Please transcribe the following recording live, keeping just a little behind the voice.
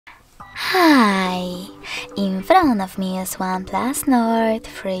Hi! In front of me is OnePlus Nord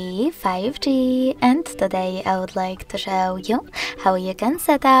 3 5G, and today I would like to show you how you can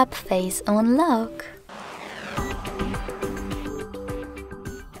set up face unlock.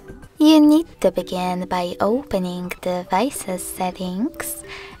 You need to begin by opening Devices Settings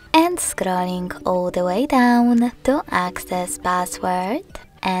and scrolling all the way down to access Password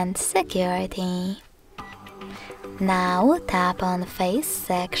and Security. Now tap on Face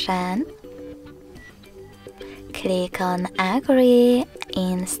section. Click on Agree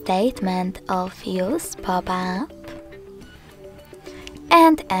in Statement of Use pop-up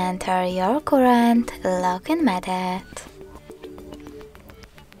and enter your current login method.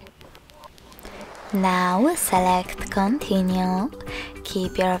 Now select Continue,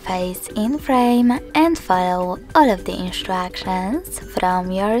 keep your face in frame and follow all of the instructions from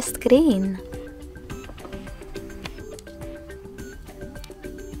your screen.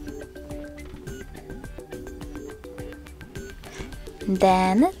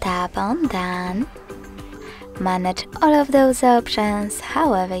 Then tap on Done. Manage all of those options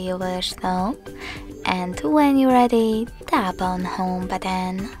however you wish though, and when you're ready, tap on Home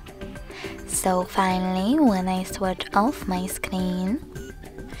button. So finally, when I switch off my screen,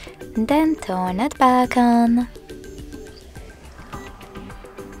 then turn it back on,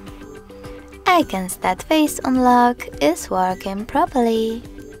 I can see that Face Unlock is working properly.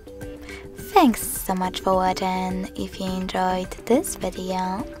 Thanks so much for watching. If you enjoyed this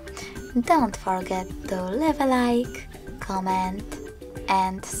video, don't forget to leave a like, comment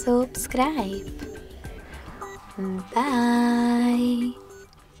and subscribe. Bye!